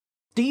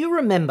Do you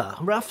remember,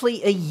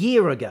 roughly a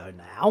year ago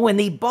now, when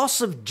the boss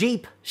of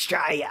Jeep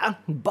Australia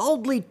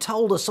boldly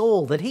told us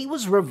all that he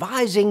was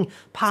revising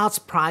parts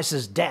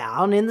prices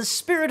down in the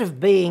spirit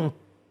of being,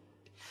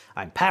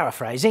 I'm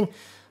paraphrasing,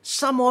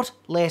 somewhat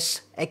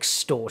less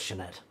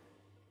extortionate?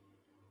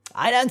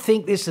 I don't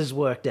think this has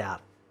worked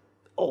out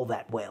all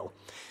that well.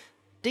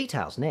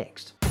 Details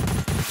next.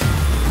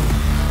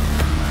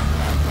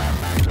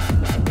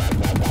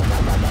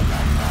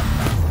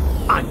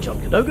 I'm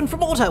John Cadogan from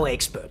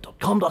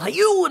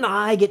AutoExpert.com.au, and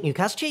I get new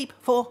cars cheap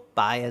for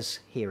buyers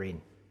here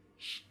in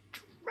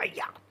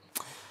Australia.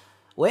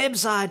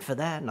 Website for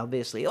that, and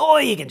obviously,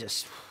 or you can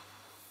just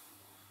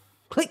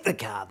click the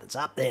card that's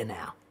up there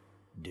now,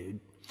 dude.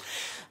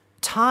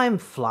 Time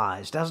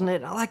flies, doesn't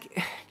it? Like,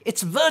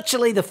 it's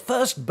virtually the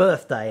first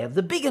birthday of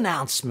the big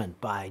announcement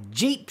by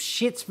Jeep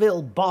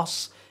Shitsville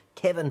boss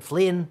Kevin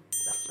Flynn,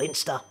 the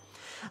Flinster,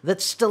 that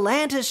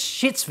Stellantis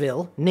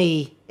Shitsville,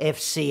 nee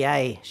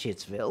FCA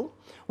Shitsville,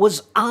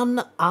 was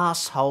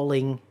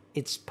un-arseholing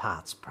its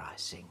parts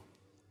pricing.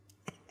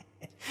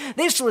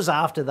 This was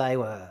after they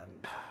were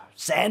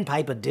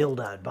sandpaper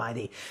dildoed by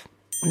the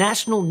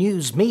national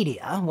news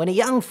media when a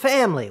young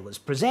family was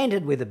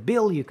presented with a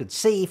bill you could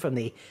see from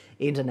the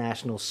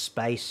International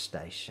Space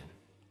Station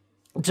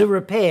to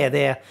repair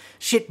their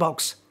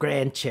shitbox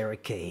Grand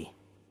Cherokee.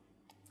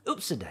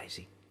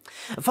 Oops-a-daisy.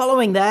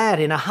 Following that,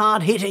 in a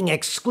hard-hitting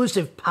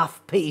exclusive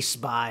puff piece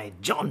by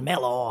John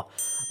Mellor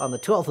on the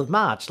 12th of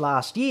March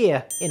last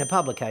year in a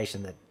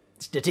publication that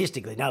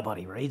statistically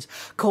nobody reads,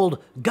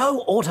 called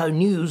Go Auto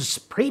News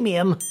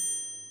Premium,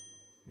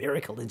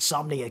 miracle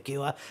insomnia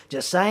cure,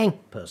 just saying,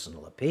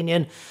 personal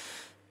opinion.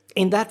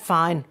 In that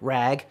fine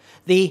rag,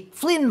 the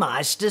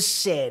Flynnmeister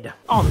said,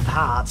 on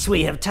parts,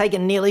 we have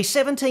taken nearly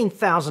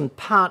 17,000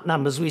 part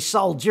numbers we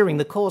sold during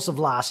the course of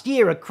last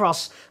year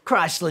across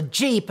Chrysler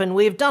Jeep, and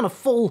we've done a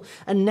full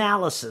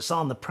analysis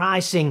on the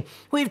pricing.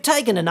 We've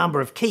taken a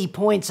number of key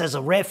points as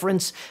a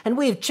reference, and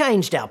we've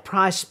changed our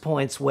price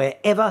points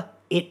wherever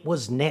it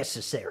was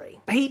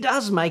necessary. He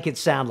does make it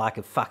sound like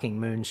a fucking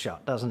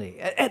moonshot, doesn't he?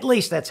 At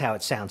least that's how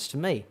it sounds to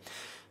me.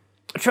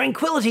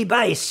 Tranquility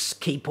Base,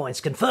 key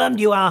points confirmed,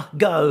 you are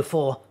go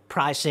for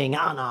pricing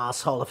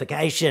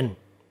un-arsholification.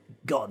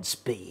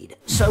 Godspeed.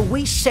 So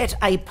we set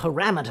a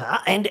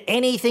parameter, and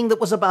anything that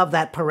was above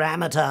that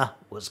parameter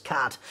was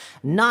cut.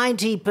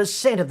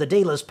 90% of the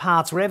dealer's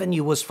parts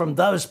revenue was from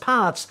those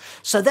parts,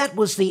 so that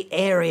was the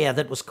area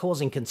that was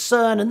causing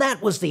concern, and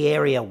that was the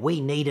area we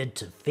needed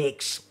to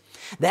fix.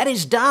 That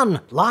is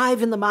done,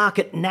 live in the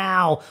market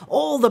now.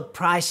 All the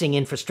pricing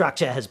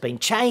infrastructure has been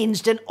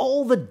changed, and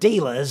all the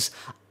dealers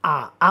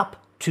are up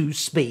to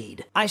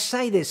speed. I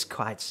say this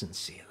quite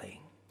sincerely.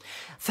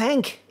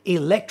 Thank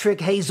Electric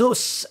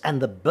Jesus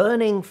and the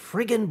burning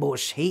friggin'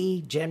 bush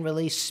he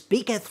generally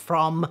speaketh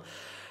from,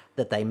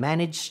 that they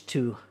managed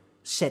to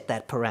set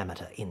that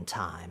parameter in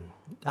time.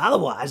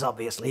 Otherwise,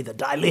 obviously, the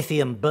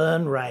dilithium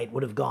burn rate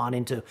would have gone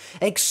into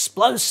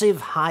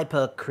explosive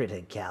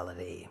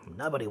hypercriticality.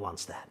 Nobody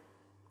wants that.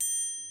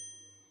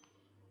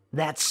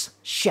 That's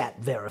Shat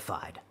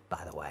verified,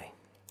 by the way.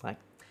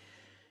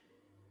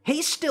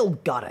 He's still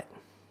got it,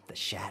 the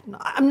Shat.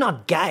 I'm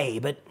not gay,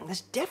 but there's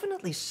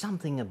definitely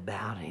something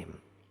about him.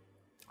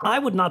 I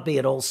would not be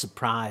at all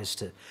surprised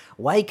to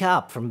wake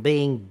up from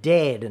being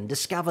dead and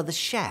discover the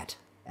Shat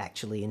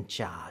actually in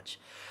charge.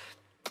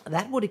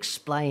 That would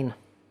explain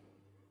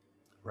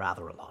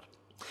rather a lot.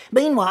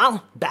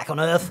 Meanwhile, back on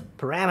Earth,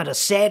 parameter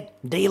set,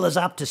 dealers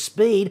up to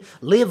speed,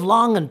 live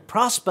long and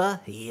prosper.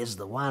 He is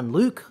the one,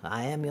 Luke,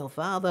 I am your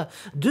father.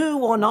 Do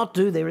or not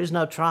do, there is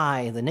no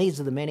try. The needs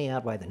of the many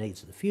outweigh the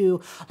needs of the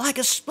few. Like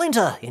a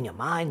splinter in your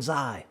mind's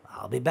eye,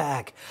 I'll be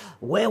back.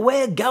 Where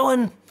we're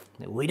going,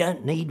 we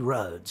don't need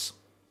roads.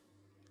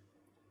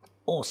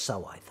 Or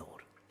so I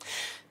thought.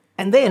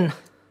 And then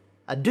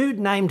a dude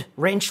named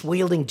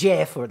Wrench-Wielding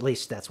Jeff, or at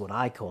least that's what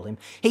I call him,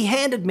 he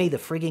handed me the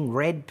frigging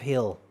red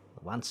pill.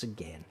 Once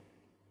again,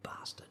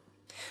 bastard.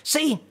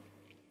 See,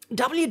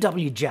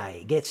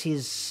 WWJ gets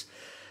his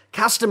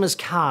customer's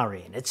car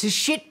in. It's his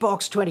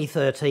shitbox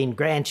 2013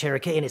 Grand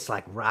Cherokee, and it's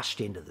like rushed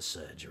into the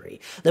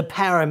surgery. The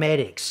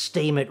paramedics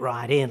steam it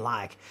right in,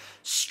 like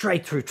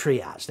straight through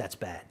triage. That's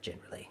bad,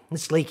 generally.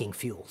 It's leaking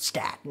fuel,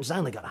 stat. It's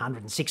only got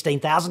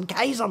 116,000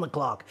 Ks on the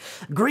clock.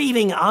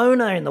 Grieving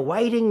owner in the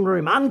waiting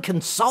room,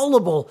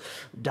 unconsolable.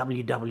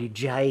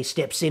 WWJ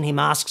steps in, he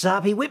masks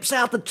up, he whips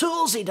out the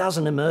tools, he does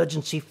an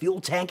emergency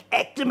fuel tank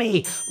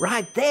ectomy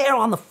right there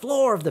on the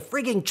floor of the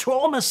frigging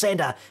trauma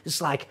centre.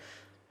 It's like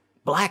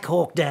Black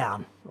Hawk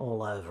Down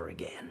all over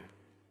again.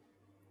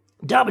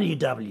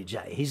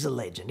 WWJ, he's a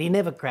legend. He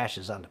never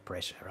crashes under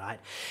pressure,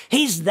 right?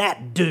 He's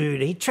that dude.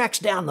 He tracks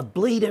down the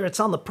bleeder. It's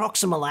on the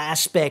proximal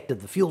aspect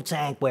of the fuel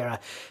tank where a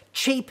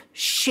cheap,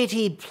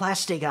 shitty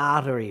plastic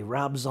artery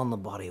rubs on the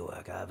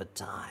bodywork over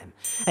time.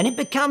 And it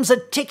becomes a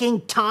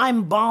ticking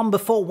time bomb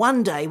before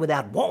one day,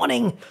 without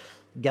warning,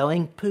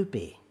 going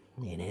poopy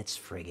in its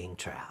frigging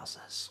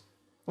trousers.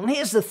 And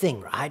here's the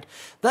thing, right?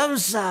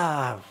 Those,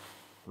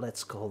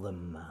 let's call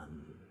them,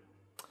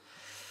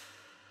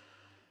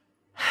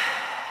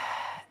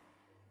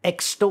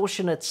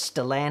 extortionate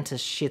Stellantis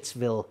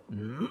Shitsville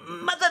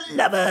mother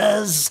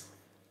lovers.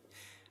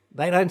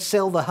 They don't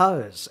sell the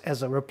hose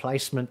as a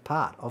replacement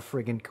part of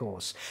friggin'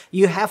 course.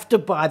 You have to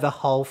buy the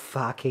whole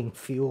fucking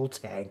fuel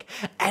tank,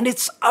 and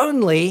it's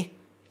only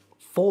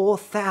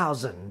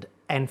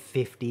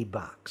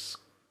 $4,050.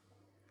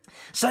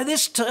 So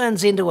this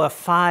turns into a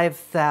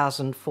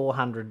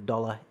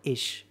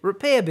 $5,400-ish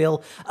repair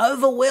bill,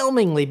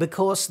 overwhelmingly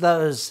because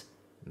those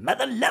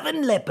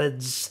mother-loving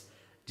leopards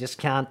just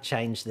can't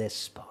change their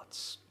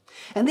spots.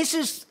 And this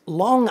is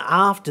long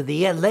after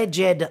the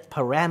alleged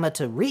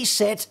parameter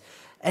reset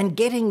and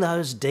getting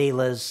those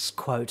dealers,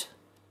 quote,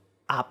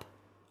 up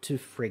to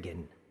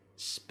friggin'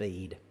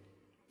 speed.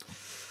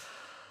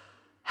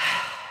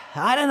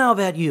 I don't know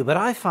about you, but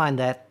I find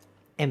that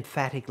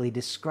emphatically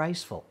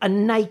disgraceful. A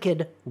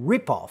naked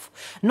rip-off,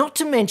 not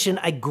to mention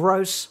a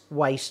gross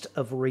waste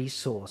of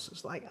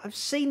resources. Like, I've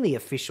seen the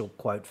official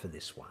quote for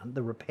this one,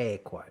 the repair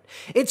quote.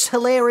 It's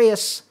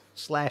hilarious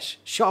 /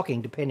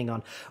 shocking, depending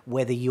on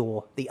whether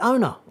you're the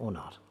owner or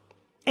not.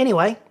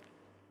 Anyway,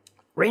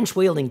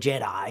 wrench-wielding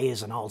Jedi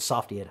is an old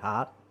softy at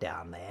heart,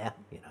 down there,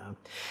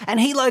 and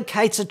he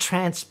locates a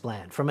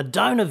transplant from a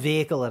donor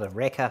vehicle at a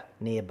wrecker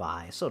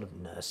nearby, a sort of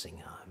nursing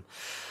home.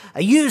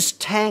 A used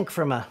tank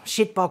from a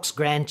shitbox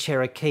Grand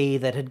Cherokee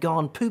that had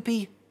gone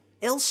poopy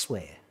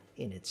elsewhere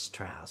in its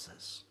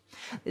trousers.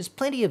 There's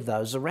plenty of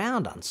those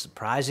around,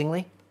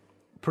 unsurprisingly,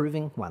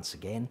 proving once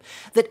again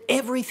that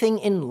everything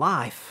in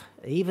life,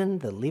 even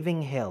the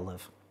living hell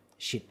of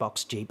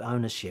shitbox Jeep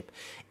ownership,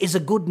 is a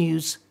good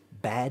news,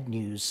 bad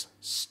news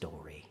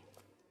story.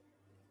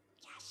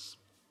 Yes.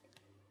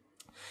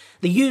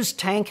 The used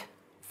tank,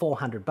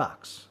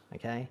 $400,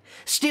 okay?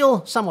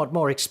 Still somewhat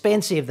more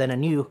expensive than a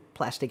new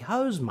plastic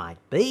hose might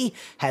be,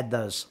 had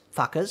those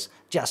fuckers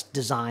just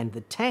designed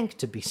the tank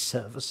to be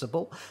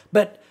serviceable.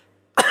 But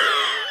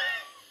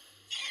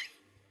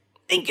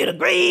think you'd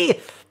agree,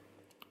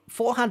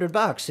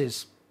 $400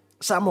 is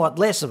somewhat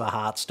less of a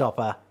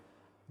heartstopper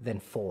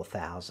than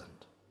 4,000.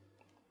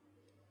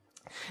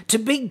 To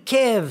Big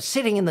Kev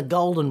sitting in the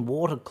golden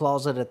water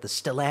closet at the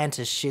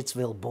Stellantis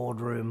Shitsville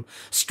boardroom,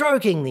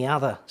 stroking the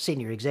other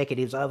senior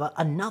executives over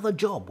another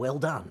job well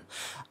done,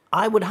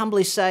 I would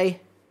humbly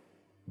say,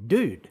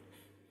 dude,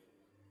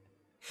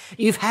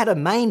 you've had a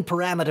main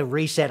parameter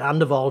reset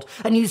undervolt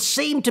and you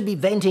seem to be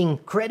venting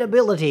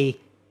credibility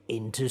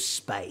into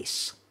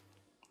space.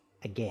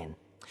 Again.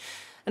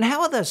 And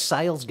how are those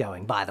sales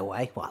going, by the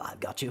way, while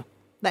I've got you?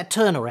 That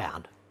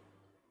turnaround.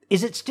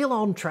 Is it still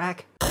on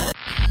track?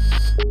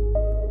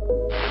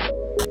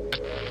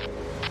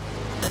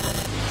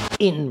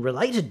 In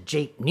related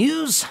Jeep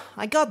news,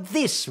 I got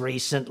this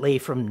recently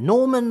from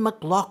Norman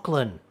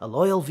McLaughlin, a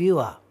loyal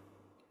viewer.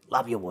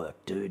 Love your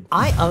work, dude.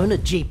 I own a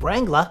Jeep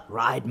Wrangler,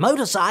 ride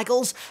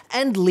motorcycles,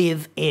 and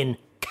live in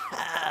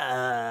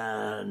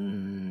Canberra.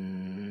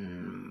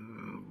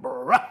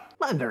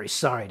 I'm very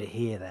sorry to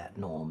hear that,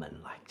 Norman.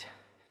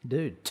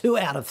 Dude, 2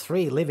 out of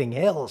 3 living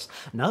hells.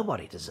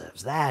 Nobody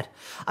deserves that.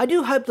 I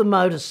do hope the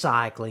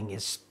motorcycling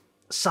is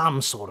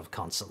some sort of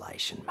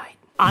consolation, mate.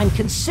 I'm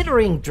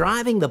considering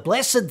driving the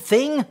blessed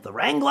thing, the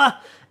Wrangler,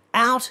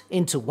 out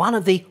into one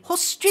of the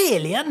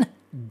Australian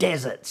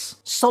deserts.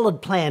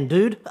 Solid plan,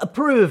 dude.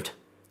 Approved.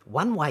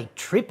 One-way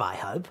trip, I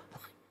hope.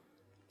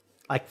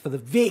 Like for the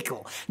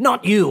vehicle,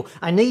 not you.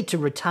 I need to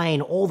retain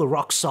all the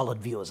rock-solid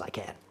viewers I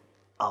can.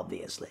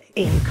 Obviously.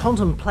 In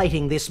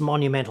contemplating this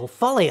monumental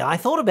folly, I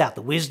thought about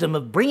the wisdom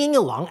of bringing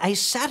along a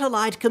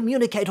satellite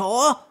communicator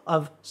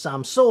of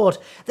some sort.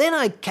 Then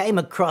I came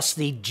across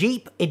the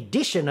Jeep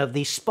edition of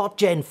the Spot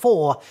Gen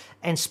 4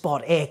 and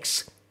Spot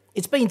X.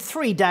 It's been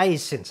 3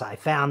 days since I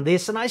found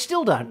this, and I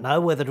still don't know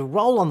whether to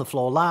roll on the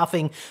floor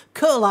laughing,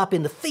 curl up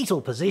in the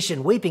fetal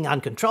position weeping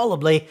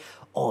uncontrollably,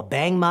 or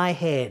bang my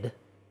head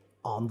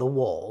on the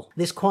wall.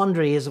 This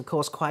quandary is, of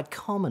course, quite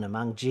common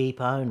among Jeep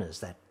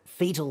owners, that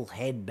fetal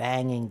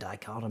head-banging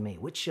dichotomy.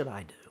 Which should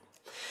I do?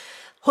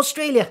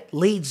 Australia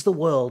leads the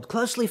world,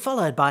 closely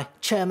followed by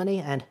Germany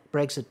and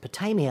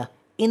Brexit-Potamia,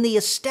 in the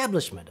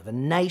establishment of a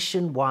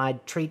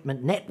nationwide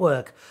treatment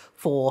network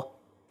for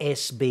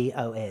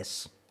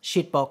SBOS,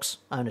 Shitbox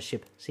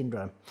Ownership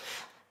Syndrome.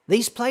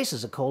 These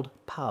places are called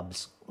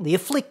pubs. The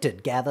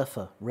afflicted gather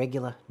for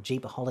regular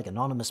Jeepaholic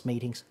Anonymous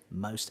meetings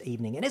most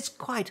evening, and it's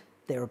quite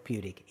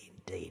therapeutic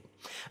indeed.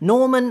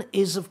 Norman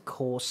is, of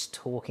course,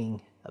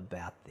 talking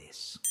about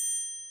this.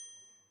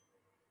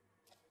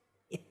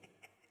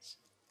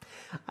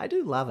 I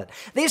do love it.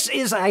 This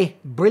is a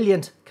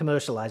brilliant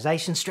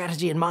commercialization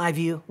strategy in my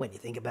view, when you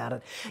think about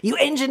it. You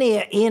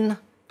engineer in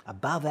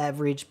above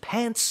average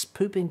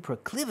pants-pooping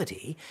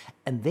proclivity,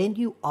 and then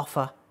you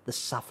offer the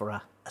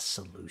sufferer a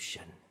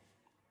solution.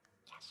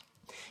 Yes.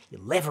 You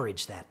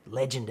leverage that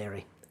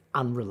legendary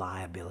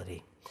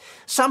unreliability.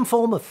 Some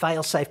form of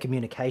fail-safe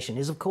communication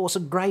is, of course, a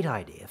great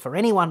idea for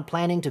anyone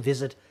planning to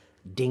visit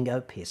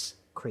Dingo Piss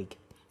Creek.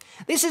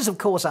 This is, of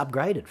course,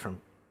 upgraded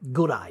from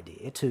good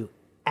idea to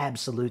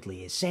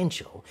absolutely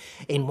essential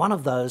in one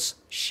of those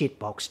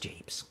shitbox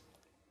Jeeps.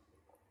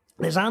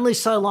 There's only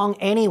so long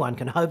anyone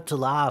can hope to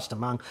last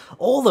among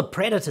all the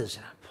predators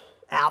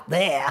out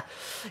there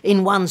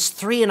in one's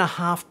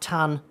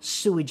 3.5-ton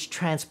sewage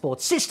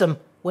transport system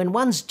when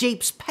one's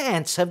Jeep's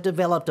pants have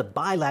developed a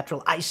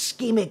bilateral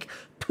ischemic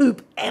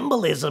poop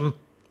embolism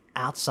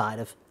outside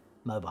of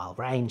mobile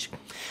range.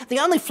 The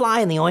only fly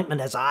in the ointment,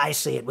 as I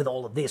see it with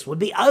all of this, would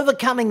be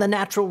overcoming the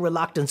natural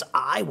reluctance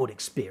I would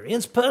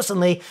experience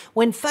personally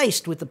when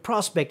faced with the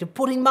prospect of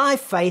putting my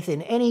faith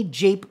in any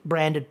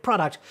Jeep-branded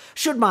product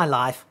should my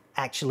life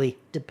actually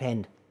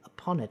depend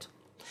upon it.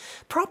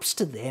 Props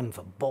to them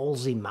for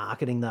ballsy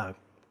marketing, though.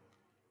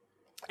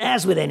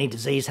 As with any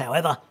disease,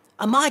 however,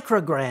 a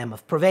microgram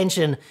of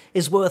prevention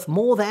is worth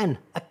more than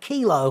a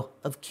kilo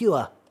of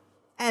cure,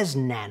 as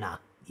Nana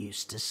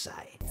used to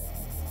say.